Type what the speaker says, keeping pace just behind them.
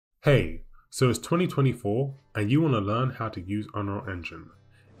Hey, so it's 2024 and you want to learn how to use Unreal Engine.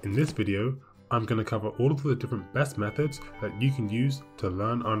 In this video, I'm going to cover all of the different best methods that you can use to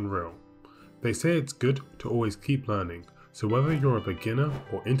learn Unreal. They say it's good to always keep learning, so whether you're a beginner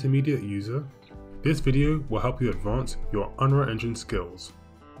or intermediate user, this video will help you advance your Unreal Engine skills.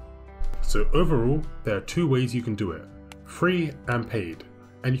 So overall, there are two ways you can do it, free and paid.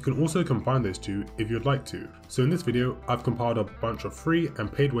 And you can also combine those two if you'd like to. So in this video, I've compiled a bunch of free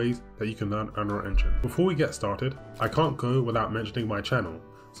and paid ways that you can learn Unreal Engine. Before we get started, I can't go without mentioning my channel.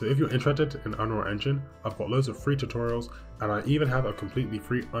 So if you're interested in Unreal Engine, I've got loads of free tutorials, and I even have a completely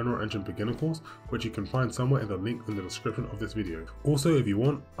free Unreal Engine beginner course, which you can find somewhere in the link in the description of this video. Also, if you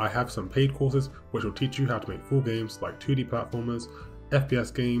want, I have some paid courses which will teach you how to make full games like 2D platformers,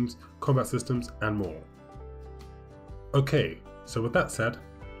 FPS games, combat systems, and more. Okay, so with that said,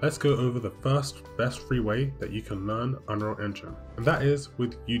 let's go over the first best free way that you can learn Unreal Engine, and that is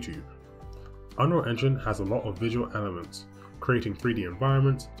with YouTube. Unreal Engine has a lot of visual elements, creating 3D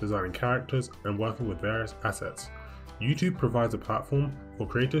environments, designing characters, and working with various assets. YouTube provides a platform for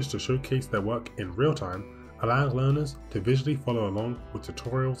creators to showcase their work in real time, allowing learners to visually follow along with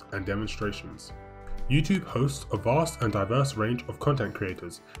tutorials and demonstrations. YouTube hosts a vast and diverse range of content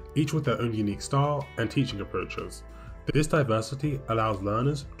creators, each with their own unique style and teaching approaches. This diversity allows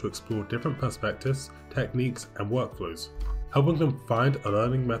learners to explore different perspectives, techniques, and workflows, helping them find a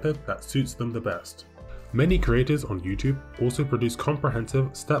learning method that suits them the best. Many creators on YouTube also produce comprehensive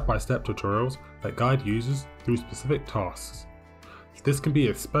step-by-step tutorials that guide users through specific tasks. This can be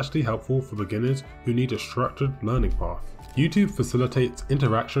especially helpful for beginners who need a structured learning path. YouTube facilitates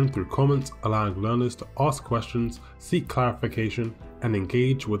interaction through comments, allowing learners to ask questions, seek clarification, and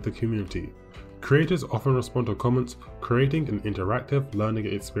engage with the community. Creators often respond to comments, creating an interactive learning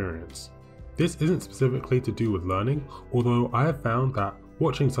experience. This isn't specifically to do with learning, although I have found that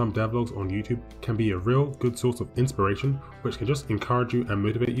watching some devlogs on YouTube can be a real good source of inspiration, which can just encourage you and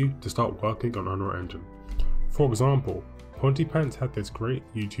motivate you to start working on Unreal Engine. For example, Pontypants had this great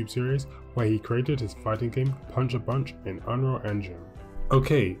YouTube series where he created his fighting game Punch-a-Bunch in Unreal Engine.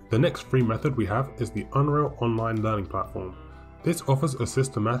 Okay, the next free method we have is the Unreal Online Learning Platform. This offers a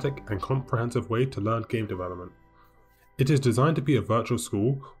systematic and comprehensive way to learn game development. It is designed to be a virtual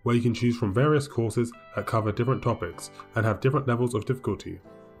school where you can choose from various courses that cover different topics and have different levels of difficulty.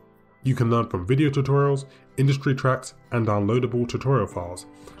 You can learn from video tutorials, industry tracks, and downloadable tutorial files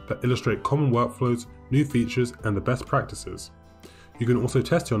that illustrate common workflows, new features, and the best practices. You can also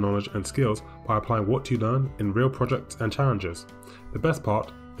test your knowledge and skills by applying what you learn in real projects and challenges. The best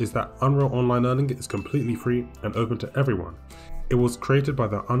part is that Unreal Online Learning is completely free and open to everyone. It was created by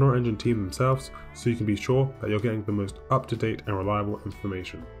the Unreal Engine team themselves, so you can be sure that you're getting the most up-to-date and reliable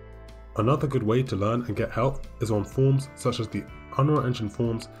information. Another good way to learn and get help is on forums such as the Unreal Engine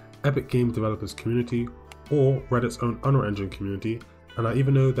Forums, Epic Game Developers Community, or Reddit's own Unreal Engine community, and I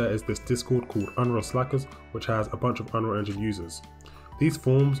even know there is this Discord called Unreal Slackers, which has a bunch of Unreal Engine users. These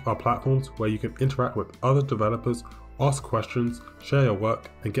forums are platforms where you can interact with other developers, ask questions, share your work,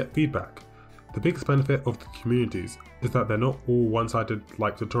 and get feedback. The biggest benefit of the communities is that they're not all one-sided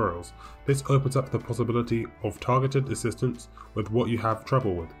like tutorials. This opens up the possibility of targeted assistance with what you have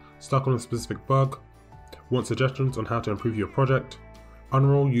trouble with, stuck on a specific bug, want suggestions on how to improve your project.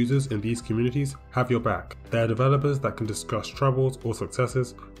 Unreal users in these communities have your back. They are developers that can discuss troubles or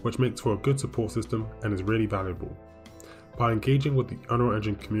successes, which makes for a good support system and is really valuable. By engaging with the Unreal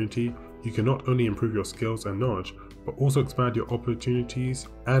Engine community, you can not only improve your skills and knowledge, but also expand your opportunities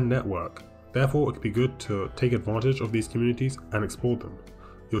and network. Therefore, it could be good to take advantage of these communities and explore them.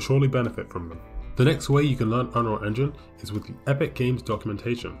 You'll surely benefit from them. The next way you can learn Unreal Engine is with the Epic Games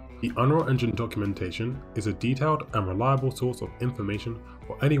documentation. The Unreal Engine documentation is a detailed and reliable source of information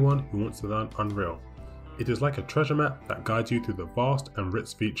for anyone who wants to learn Unreal. It is like a treasure map that guides you through the vast and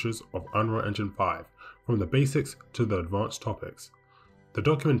rich features of Unreal Engine 5, from the basics to the advanced topics. The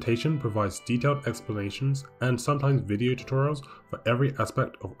documentation provides detailed explanations and sometimes video tutorials for every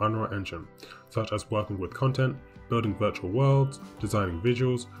aspect of Unreal Engine, such as working with content, building virtual worlds, designing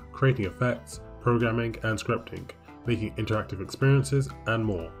visuals, creating effects, programming and scripting, making interactive experiences, and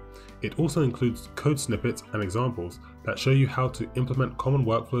more. It also includes code snippets and examples that show you how to implement common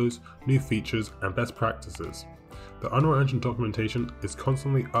workflows, new features, and best practices. The Unreal Engine documentation is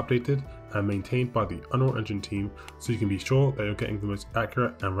constantly updated and maintained by the Unreal Engine team, so you can be sure that you're getting the most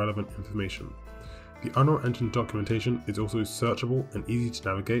accurate and relevant information. The Unreal Engine documentation is also searchable and easy to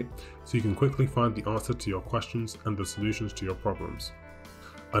navigate, so you can quickly find the answer to your questions and the solutions to your problems.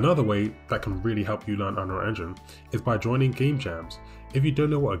 Another way that can really help you learn Unreal Engine is by joining game jams. If you don't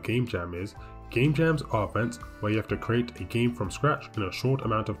know what a game jam is, Game jams are events where you have to create a game from scratch in a short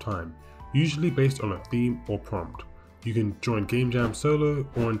amount of time, usually based on a theme or prompt. You can join game jams solo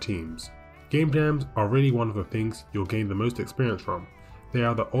or in teams. Game jams are really one of the things you'll gain the most experience from. They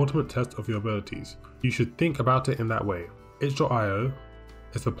are the ultimate test of your abilities. You should think about it in that way. Itch.io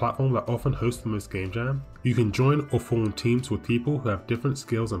is the platform that often hosts the most game jam. You can join or form teams with people who have different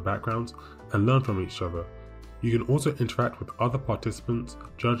skills and backgrounds and learn from each other. You can also interact with other participants,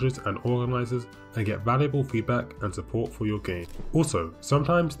 judges and organizers and get valuable feedback and support for your game. Also,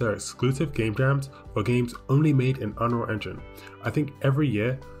 sometimes there are exclusive game jams for games only made in Unreal Engine. I think every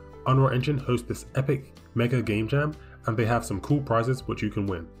year Unreal Engine hosts this epic mega game jam and they have some cool prizes which you can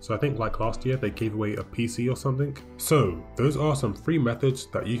win. So I think like last year they gave away a PC or something. So those are some free methods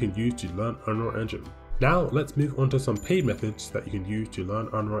that you can use to learn Unreal Engine. Now let's move on to some paid methods that you can use to learn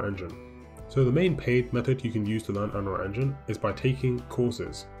Unreal Engine. So the main paid method you can use to learn Unreal Engine is by taking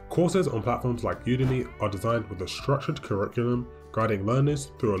courses. Courses on platforms like Udemy are designed with a structured curriculum guiding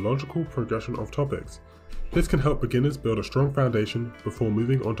learners through a logical progression of topics. This can help beginners build a strong foundation before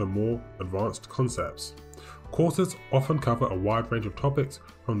moving on to more advanced concepts. Courses often cover a wide range of topics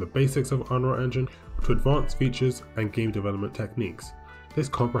from the basics of Unreal Engine to advanced features and game development techniques. This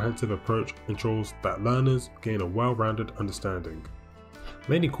comprehensive approach ensures that learners gain a well-rounded understanding.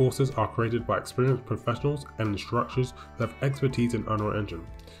 Many courses are created by experienced professionals and instructors who have expertise in Unreal Engine.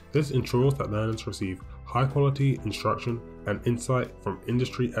 This ensures that learners receive high-quality instruction and insight from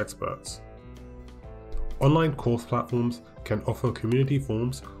industry experts. Online course platforms can offer community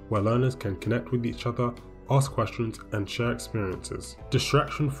forums where learners can connect with each other, ask questions, and share experiences.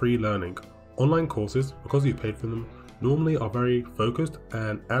 Distraction-free learning. Online courses, because you paid for them, normally are very focused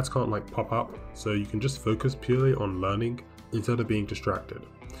and ads can't pop up, so you can just focus purely on learning instead of being distracted.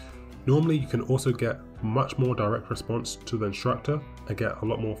 Normally you can also get much more direct response to the instructor and get a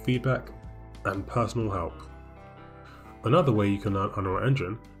lot more feedback and personal help. Another way you can learn Unreal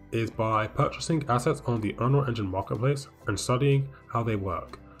Engine is by purchasing assets on the Unreal Engine marketplace and studying how they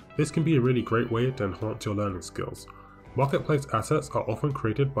work. This can be a really great way to enhance your learning skills. Marketplace assets are often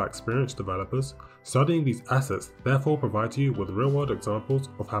created by experienced developers. Studying these assets therefore provides you with real-world examples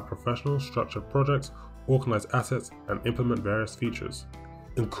of how professionals structure projects, organize assets, and implement various features.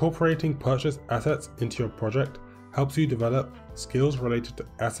 Incorporating purchased assets into your project helps you develop skills related to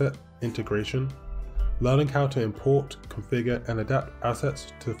asset integration. Learning how to import, configure, and adapt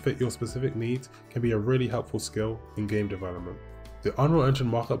assets to fit your specific needs can be a really helpful skill in game development. The Unreal Engine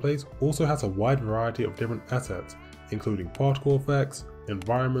Marketplace also has a wide variety of different assets, including particle effects,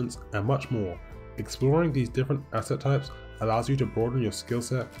 environments, and much more. Exploring these different asset types allows you to broaden your skill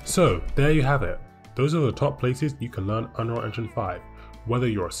set. So there you have it. Those are the top places you can learn Unreal Engine 5. Whether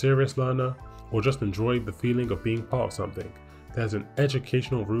you're a serious learner or just enjoy the feeling of being part of something, there's an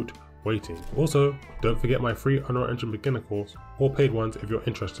educational route waiting. Also, don't forget my free Unreal Engine beginner course or paid ones if you're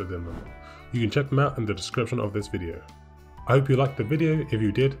interested in them. You can check them out in the description of this video. I hope you liked the video. If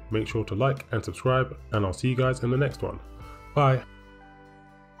you did, make sure to like and subscribe, and I'll see you guys in the next one. Bye!